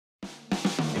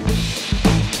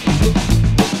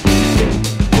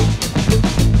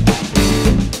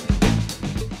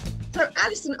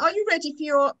Alison, are you ready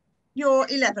for your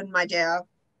 11, my dear?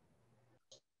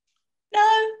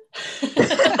 No.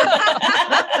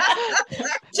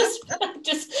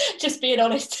 just being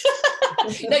honest.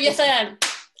 No, yes, I am.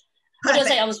 What did I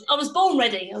say? I was born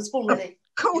ready. I was born ready.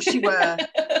 Of course you were.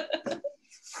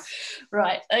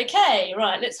 Right. Okay.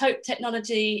 Right. Let's hope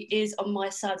technology is on my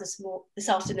side this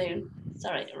afternoon.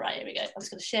 Sorry. Right. Here we go. I'm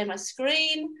just going to share my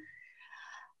screen.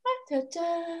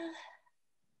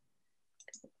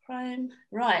 Chrome.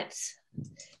 Right.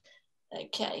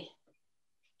 Okay.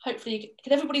 Hopefully,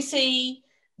 can everybody see?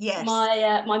 Yes.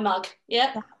 My mug.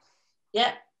 Yeah.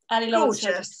 Yeah. Ali Lawrence.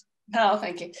 Gorgeous. Oh,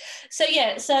 thank you. So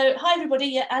yeah, so hi everybody.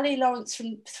 Yeah, Ali Lawrence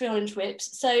from 3 Orange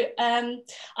Whips. So I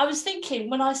was thinking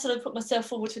when I sort of put myself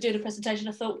forward for doing a presentation,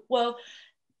 I thought, well,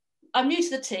 I'm new to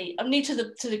the team, I'm new to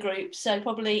the group, so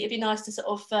probably it'd be nice to sort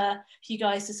of for you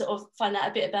guys to sort of find out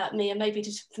a bit about me, and maybe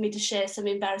just for me to share some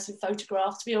embarrassing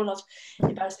photographs. We all love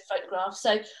embarrassing photographs.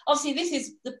 So obviously this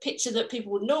is the picture that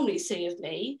people would normally see of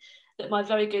me, that my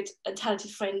very good and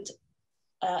talented friend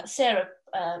Sarah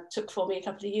took for me a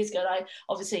couple of years ago, and I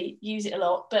obviously use it a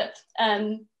lot, but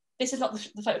this is not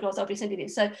the photographs I'll be sending you.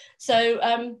 So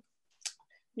let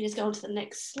me just go on to the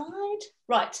next slide.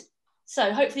 Right.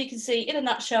 So hopefully you can see in a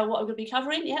nutshell what I'm going to be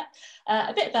covering. Yeah,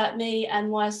 a bit about me and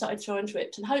why I started 3 Orange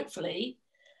Whips, and hopefully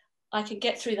I can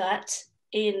get through that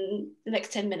in the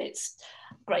next 10 minutes.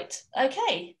 Great.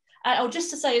 Okay. And just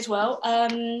to say as well,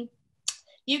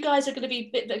 you guys are going to be a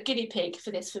bit of a guinea pig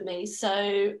for this for me.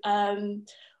 So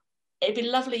it'd be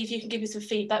lovely if you can give me some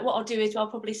feedback. What I'll do is I'll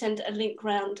probably send a link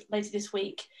round later this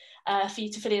week for you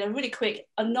to fill in a really quick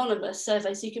anonymous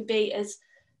survey, so you can be as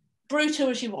brutal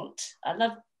as you want. I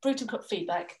love brutal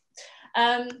feedback.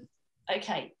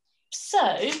 Okay, so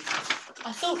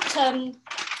I thought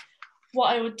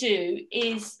what I would do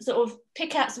is sort of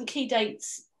pick out some key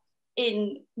dates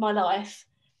in my life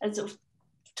and sort of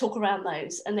talk around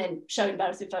those and then show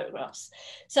embarrassing photographs.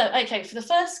 So, okay, for the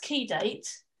first key date,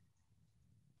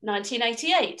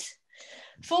 1988.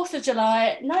 4th of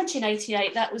July,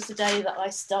 1988, that was the day that I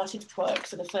started work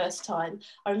for the first time.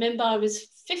 I remember I was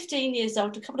 15 years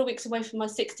old, a couple of weeks away from my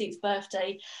 16th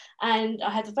birthday, and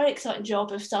I had the very exciting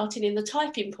job of starting in the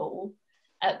typing pool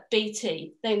at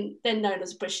BT, then known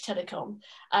as British Telecom.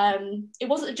 It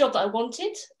wasn't a job that I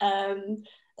wanted.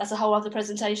 That's a whole other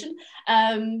presentation.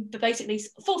 But basically,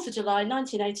 4th of July,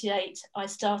 1988, I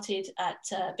started at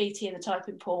BT in the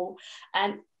typing pool,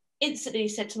 and instantly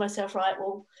said to myself, right,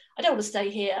 well, I don't want to stay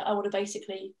here. I want to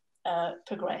basically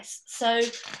progress. So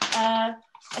I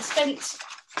spent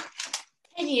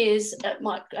 10 years at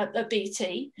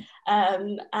BT,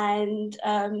 and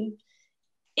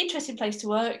interesting place to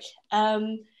work.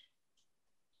 And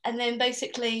then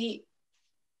basically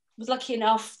was lucky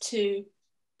enough to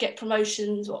get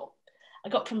promotions. Well, I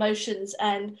got promotions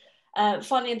and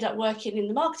finally ended up working in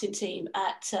the marketing team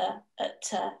at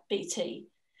BT.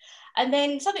 And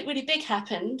then something really big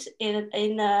happened in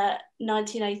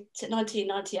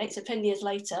 1998, so 10 years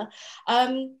later.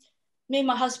 Me and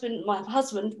my husband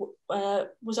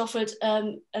was offered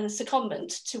a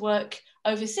secondment to work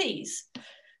overseas.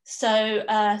 So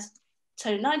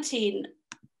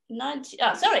 1990,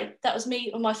 that was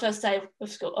me on my first day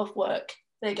of work.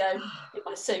 There you go, in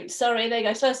my suit. Sorry, there you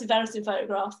go, first embarrassing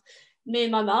photograph, me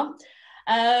and my mum.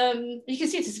 You can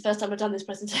see this is the first time I've done this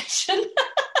presentation.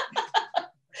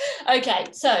 Okay,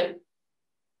 so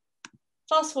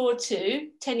fast forward to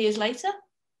 10 years later,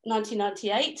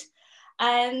 1998.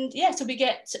 And yeah, so we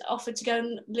get offered to go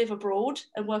and live abroad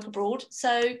and work abroad.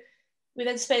 So we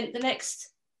then spent the next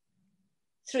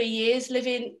 3 years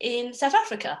living in South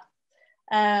Africa.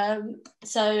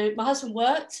 So my husband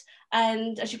worked,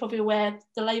 and as you're probably aware,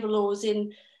 the labour laws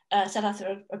in South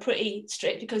Africa are pretty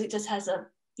strict because it just has a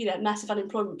massive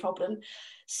unemployment problem.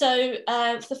 So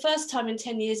for the first time in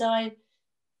 10 years, I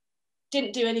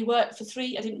didn't do any work for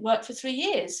 3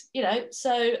 years,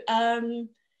 so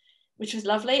which was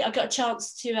lovely. I got a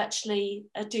chance to actually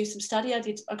do some study. I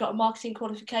got a marketing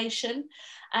qualification,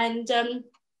 and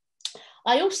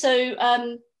I also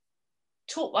I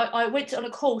went on a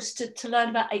course to learn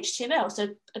about HTML,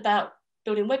 so about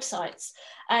building websites,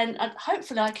 and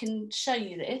hopefully I can show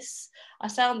you this. I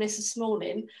found this this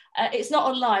morning. It's not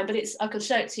online, but I can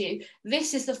show it to you.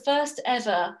 This is the first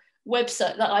ever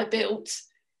website that I built.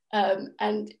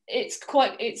 And it's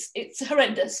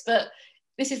horrendous, but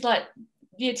this is like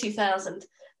year 2000.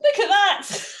 Look at that.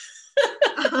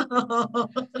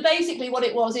 Basically what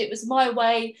it was my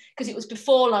way, because it was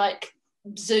before like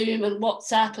Zoom and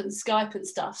WhatsApp and Skype and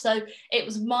stuff, so it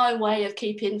was my way of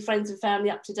keeping friends and family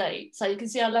up to date. So you can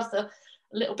see I love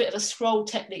a little bit of a scroll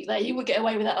technique there. You wouldn't get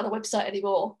away with that on a website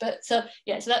anymore. But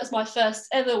yeah, so that was my first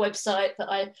ever website that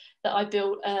I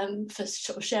built for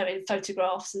sort of sharing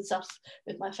photographs and stuff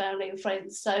with my family and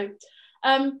friends. So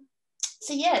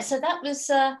yeah, so that was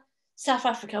South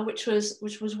Africa, which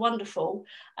was wonderful,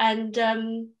 and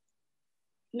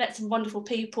met some wonderful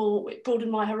people. It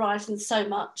broadened my horizons so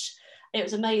much. It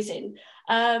was amazing,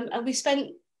 and we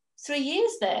spent 3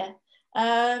 years there,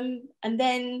 and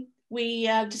then we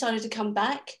decided to come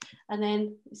back, and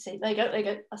then see, there you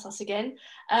go, that's us again.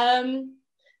 And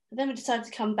then we decided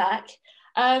to come back.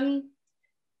 Bit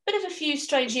of a few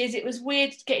strange years. It was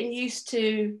weird getting used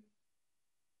to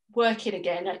working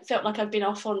again. It felt like I'd been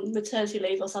off on maternity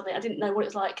leave or something. I didn't know what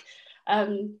it was like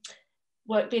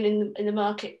being in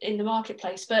the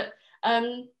marketplace. But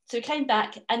so we came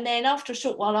back, and then after a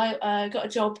short while, I got a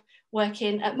job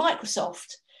working at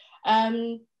Microsoft.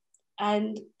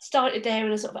 And started there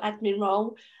in a sort of admin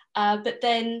role, but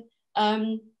then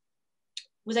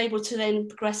was able to then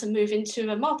progress and move into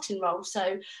a marketing role.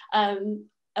 So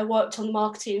I worked on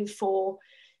marketing for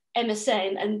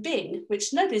MSN and Bing,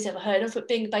 which nobody's ever heard of, but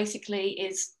Bing basically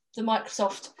is the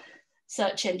Microsoft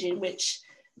search engine, which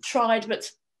tried but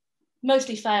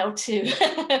mostly failed to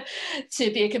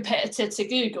to be a competitor to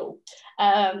Google.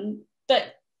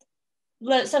 But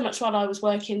learned so much while I was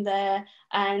working there,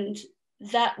 and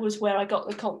that was where I got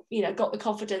the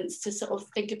confidence to sort of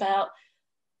think about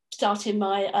starting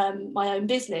my own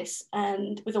business,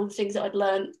 and with all the things that I'd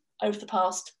learned over the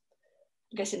past,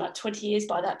 I'm guessing like 20 years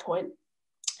by that point.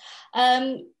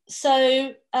 And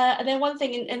then one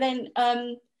thing, and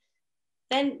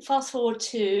then fast forward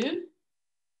to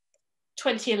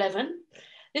 2011.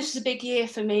 This was a big year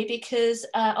for me because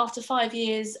after 5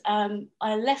 years, I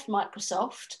left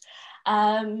Microsoft.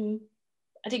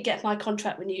 I didn't get my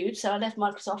contract renewed, so I left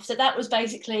Microsoft. So that was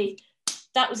basically,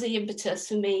 that was the impetus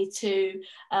for me to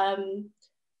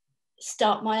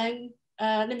start my own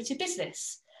limited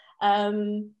business.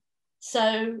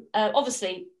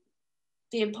 Obviously,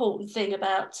 the important thing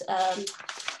about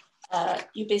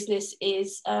your business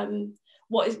is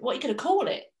what you're going to call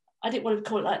it. I didn't want to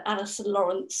call it like Alison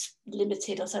Lawrence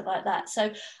Limited or something like that.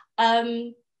 So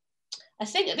I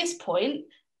think at this point,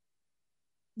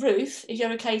 Ruth, if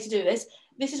you're okay to do this,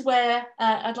 this is where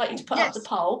I'd like you to put up the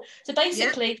poll. So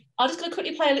basically, I'm just going to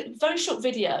quickly play a very short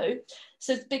video.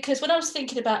 So because when I was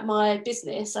thinking about my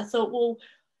business, I thought, well,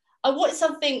 I wanted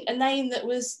something, a name that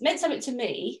meant something to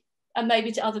me and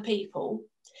maybe to other people,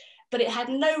 but it had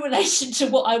no relation to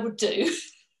what I would do.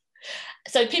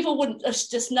 So people wouldn't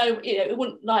just know, it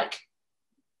wouldn't like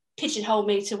pigeonhole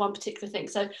me to one particular thing.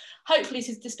 So hopefully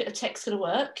this bit of text going to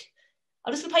work.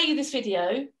 I'm just going to play you this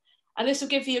video, and this will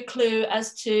give you a clue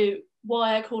as to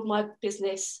why I called my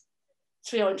business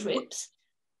 3 Orange Ribs.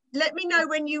 Let me know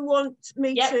when you want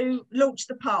me to launch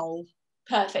the poll.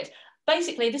 Perfect.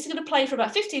 Basically, this is going to play for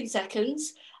about 15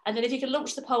 seconds, and then if you can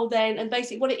launch the poll then, and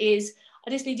basically what it is, I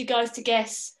just need you guys to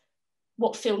guess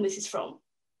what film this is from.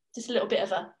 Just a little bit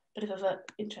of a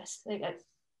interest. There you go.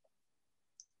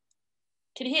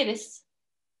 Can you hear this?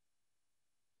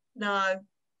 No.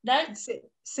 No? I can see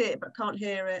it, but can't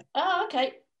hear it. Oh,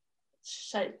 okay.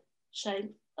 Shame.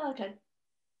 Oh, okay.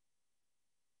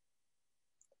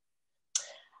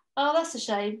 Oh, that's a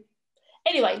shame.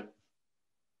 Anyway,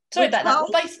 sorry about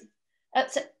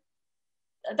that.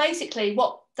 Basically,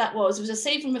 what that was a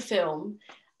scene from a film,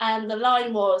 and the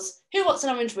line was, "Who wants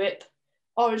an orange whip?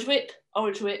 Orange whip,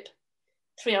 orange whip,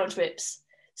 3 orange whips."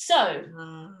 So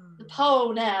the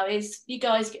poll now is, you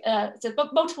guys, it's a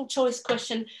multiple choice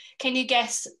question. Can you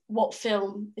guess what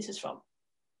film this is from?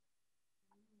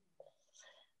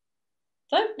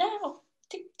 Vote now.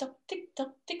 Tick tock, tick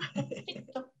tock, tick tock,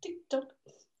 tick tock, tick tock.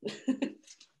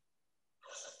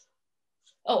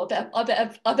 Oh, I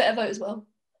better vote as well.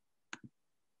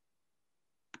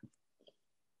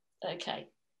 Okay.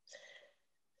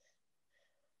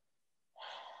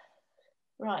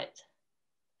 Right.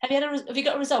 Have you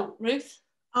got a result, Ruth?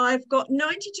 I've got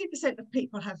 92% of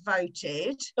people have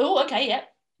voted. Oh, okay, yeah.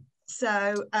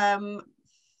 So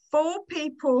 4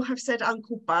 people have said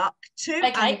Uncle Buck, 2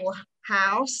 Animal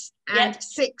House, and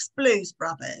 6 Blues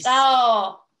Brothers.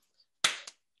 Oh,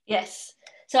 yes.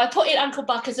 So I put in Uncle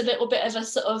Buck as a little bit of a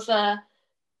sort of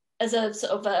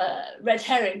red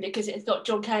herring because it's got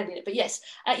John Candy in it. But yes,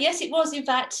 yes, it was in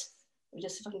fact. Let me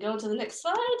just see if I can go on to the next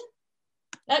slide.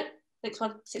 No, next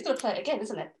one. So it's going to play it again,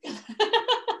 isn't it?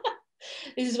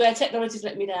 This is where technology's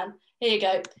let me down. Here you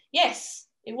go. Yes,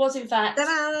 it was in fact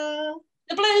the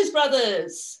Blues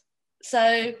Brothers.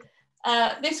 So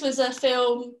this was a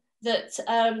film that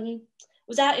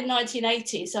was out in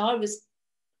 1980. So I was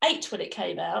 8 when it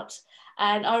came out,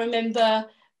 and I remember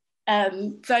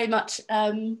very much, it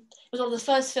was one of the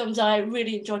first films I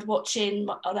really enjoyed watching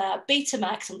on a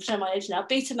Betamax, I'm showing my age now,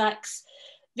 Betamax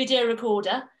video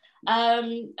recorder,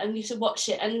 and used to watch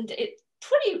it, and it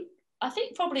pretty, I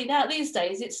think probably now these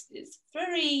days, it's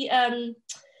very,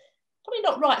 probably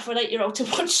not right for an 8-year-old to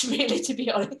watch, really, to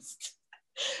be honest.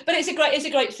 But it's a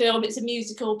great film. It's a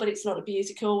musical, but it's not a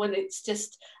musical, and it's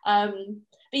just, but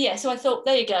yeah, so I thought,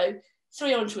 there you go,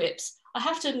 3 Orange Whips. I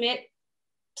have to admit,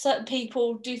 certain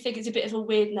people do think it's a bit of a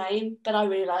weird name, but I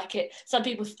really like it. Some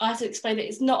people, I have to explain that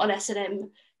it's not an S&M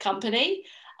company.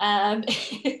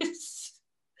 It's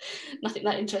nothing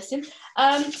that interesting. So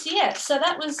yeah, so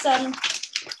that was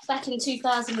back in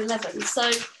 2011.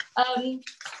 So,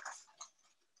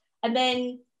 and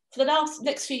then for the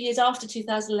next few years after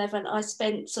 2011, I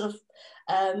spent sort of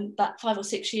about 5 or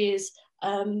 6 years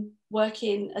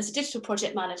working as a digital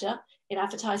project manager in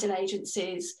advertising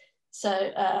agencies.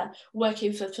 So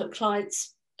working for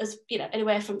clients, as you know,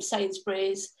 anywhere from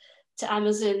Sainsbury's to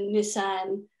Amazon,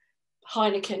 Nissan,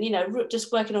 Heineken, you know,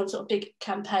 just working on sort of big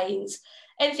campaigns,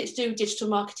 anything to do with digital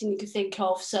marketing you can think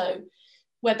of. So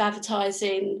web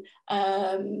advertising,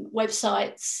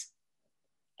 websites,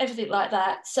 everything like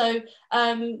that. So,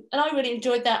 and I really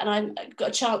enjoyed that, and I got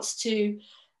a chance to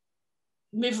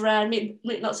move around,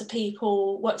 meet lots of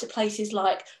people, worked at places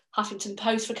like Huffington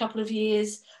Post for a couple of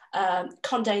years,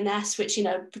 Condé Nast, which, you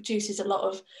know, produces a lot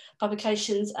of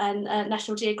publications, and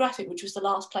National Geographic, which was the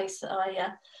last place that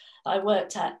I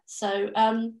worked at. So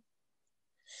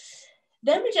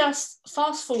then we just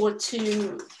fast forward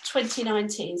to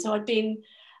 2019. So I'd been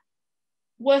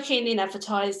working in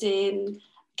advertising,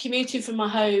 commuting from my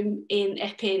home in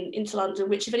Epping into London,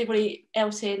 which, if anybody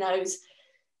else here knows,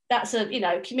 that's a, you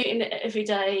know, commuting every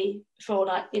day for,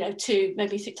 like, you know, 2,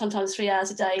 maybe sometimes 3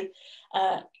 hours a day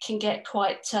can get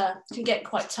quite tough.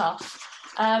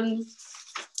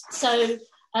 So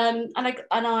I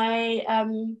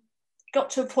got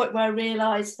to a point where I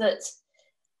realised that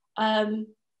I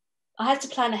had to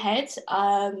plan ahead.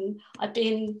 I'd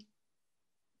been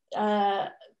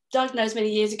diagnosed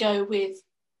many years ago with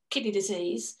kidney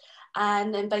disease,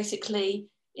 and then basically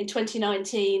in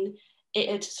 2019 it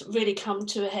had really come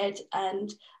to a head,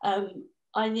 and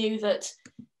I knew that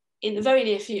in the very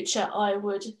near future I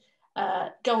would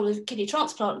go on the kidney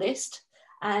transplant list,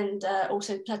 and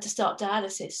also had to start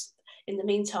dialysis in the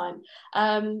meantime.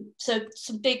 So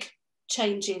some big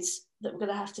changes that were going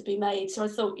to have to be made. So I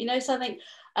thought, you know something,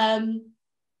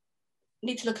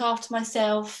 need to look after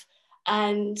myself.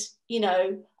 And, you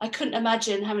know, I couldn't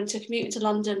imagine having to commute into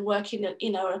London, working at,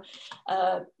 you know,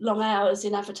 long hours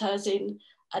in advertising,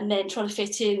 and then trying to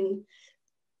fit in,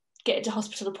 get to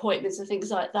hospital appointments and things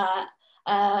like that.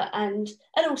 And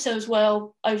also as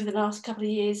well, over the last couple of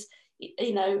years,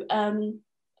 you know,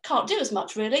 can't do as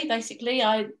much really. Basically,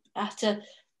 I have to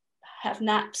have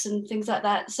naps and things like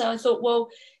that. So I thought, well,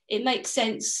 it makes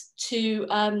sense to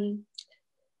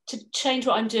change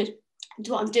what I'm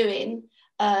doing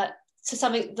to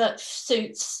something that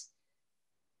suits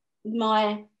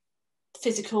my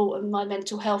physical and my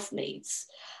mental health needs.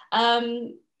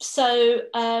 So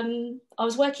I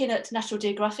was working at National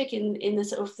Geographic in the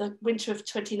sort of the winter of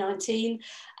 2019,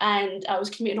 and I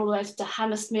was commuting all the way to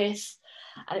Hammersmith,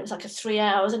 and it was like 3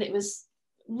 hours, and it was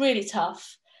really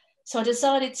tough. So I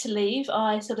decided to leave.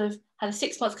 I sort of had a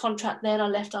 6-month contract then. I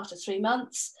left after 3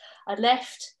 months. I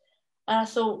left, and I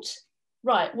thought,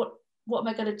 right, what am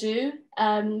I going to do?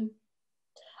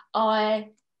 I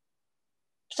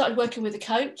started working with a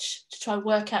coach to try and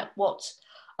work out what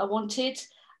I wanted.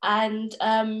 And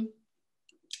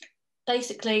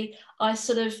basically, I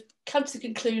sort of come to the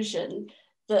conclusion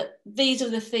that these are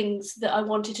the things that I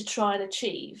wanted to try and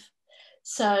achieve.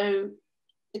 So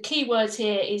the key words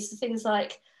here is the things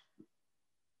like,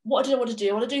 what did I want to do?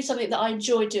 I want to do something that I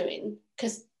enjoy doing,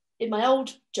 because in my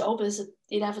old job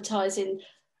in advertising,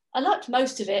 I liked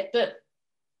most of it, but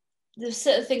there's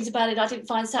certain things about it I didn't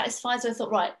find satisfying. So I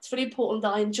thought, right, it's really important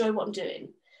that I enjoy what I'm doing.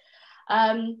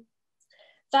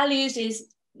 Values is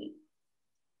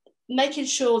making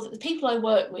sure that the people I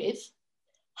work with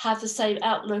have the same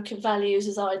outlook and values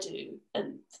as I do,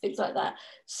 and things like that.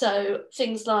 So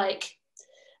things like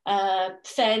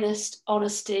fairness,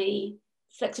 honesty,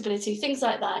 flexibility, things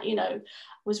like that, you know,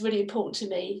 was really important to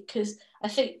me, because I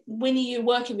think when you're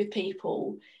working with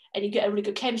people and you get a really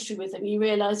good chemistry with them, you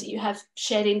realise that you have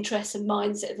shared interests and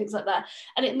mindset and things like that,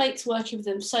 and it makes working with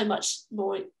them so much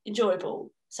more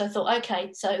enjoyable. So I thought,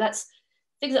 okay, so that's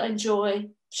things that I enjoy,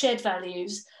 shared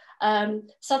values,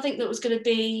 something that was going to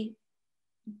be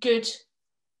good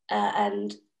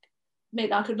and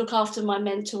meant I could look after my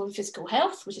mental and physical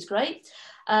health, which is great.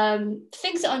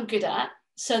 Things that I'm good at,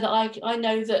 so that I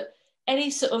know that any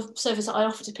sort of service that I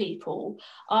offer to people,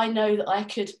 I know that I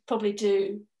could probably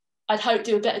do, I'd hope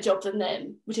do a better job than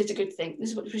them, which is a good thing.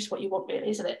 This is what you want, really,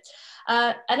 isn't it?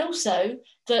 And also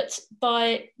that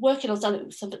by working on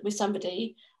something with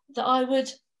somebody, that I would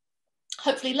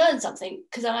hopefully learn something,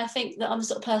 because I think that I'm the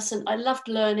sort of person, I loved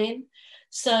learning.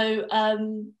 So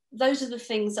those are the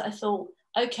things that I thought,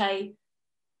 okay,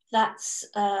 that's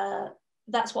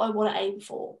what I want to aim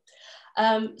for.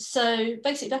 So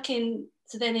basically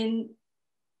then in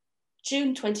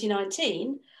June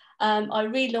 2019, I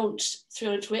relaunched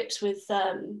 300 WIPs with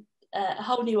a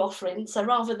whole new offering. So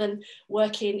rather than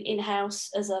working in-house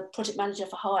as a project manager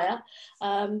for hire,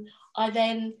 I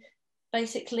then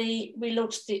basically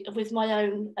relaunched it with my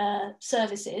own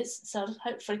services. So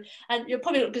hopefully, and you're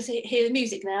probably not going to hear the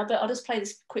music now, but I'll just play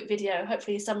this quick video.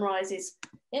 Hopefully it summarises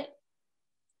it.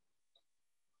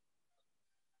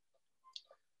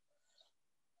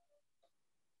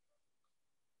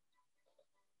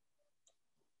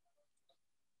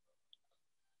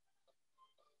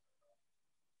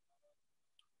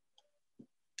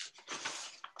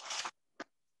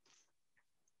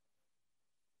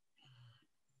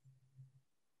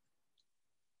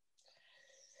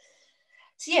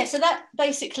 So yeah, so that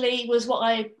basically was what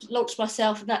I launched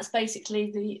myself, and that's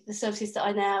basically the services that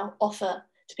I now offer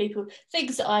to people,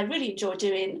 things that I really enjoy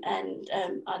doing, and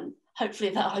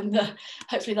hopefully that I'm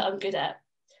good at.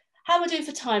 How am I doing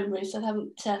for time, Ruth? I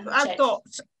haven't I've got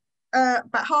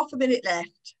about half a minute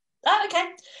left. Oh,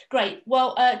 okay, great.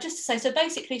 Well, just to say, so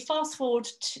basically, fast forward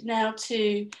now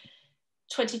to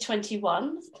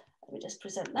 2021. Let me just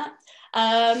present that,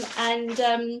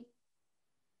 and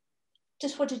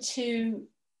just wanted to.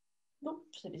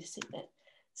 Oops, let me just see that.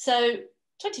 So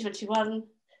 2021.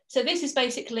 So this is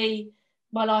basically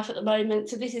my life at the moment.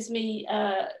 So this is me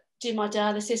doing my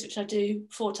dialysis, which I do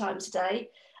 4 times a day,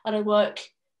 and I work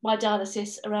my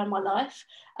dialysis around my life.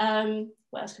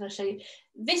 What else can I show you?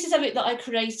 This is something that I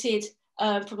created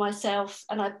for myself,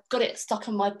 and I've got it stuck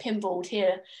on my pinboard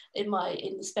here in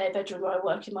the spare bedroom where I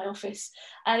work in my office.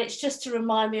 And it's just to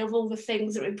remind me of all the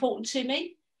things that are important to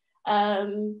me,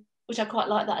 which I quite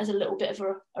like that as a little bit of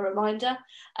a reminder.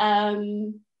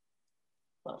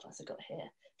 What else have I got here?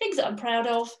 Things that I'm proud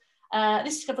of.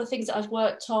 This is a couple of things that I've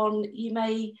worked on. You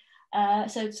may,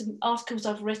 so some articles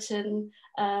I've written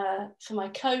for my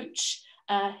coach.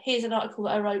 Here's an article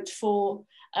that I wrote for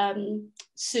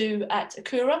Sue at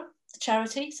Akura, the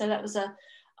charity. So that was an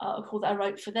article that I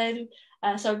wrote for them.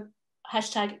 So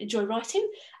hashtag enjoy writing.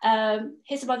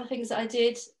 Here's some other things that I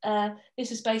did. This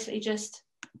was basically just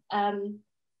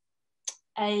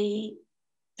a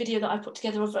video that I put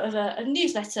together of a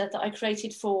newsletter that I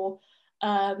created for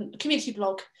a community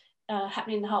blog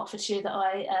happening in Hertfordshire that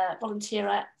I volunteer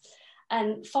at.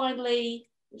 And finally,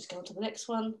 let's go on to the next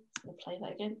one. I'll play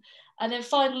that again. And then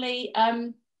finally,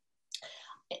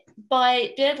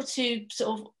 by being able to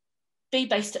sort of be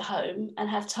based at home and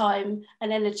have time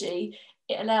and energy,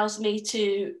 it allows me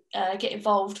to get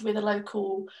involved with a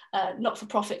local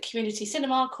not-for-profit community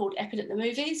cinema called Epping at the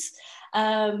Movies.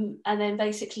 And then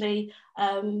basically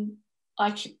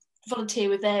I could volunteer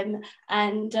with them,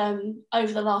 and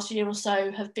over the last year or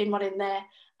so have been running their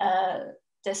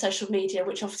social media,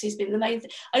 which obviously has been the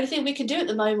only thing we can do at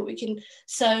the moment.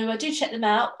 So I do check them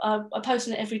out. I post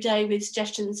on it every day with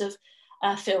suggestions of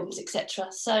films, etc.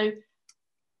 So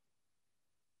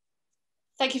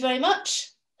thank you very much.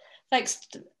 Thanks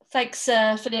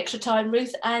for the extra time,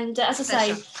 Ruth. And as I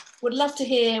say, would love to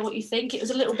hear what you think. It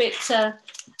was a little bit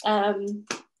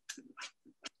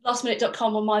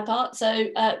lastminute.com on my part. So,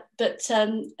 but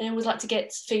I always like to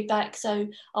get feedback. So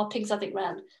I'll ping something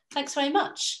round. Thanks very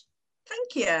much.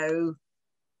 Thank you.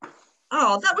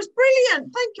 Oh, that was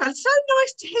brilliant. Thank you. It's so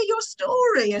nice to hear your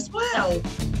story as well.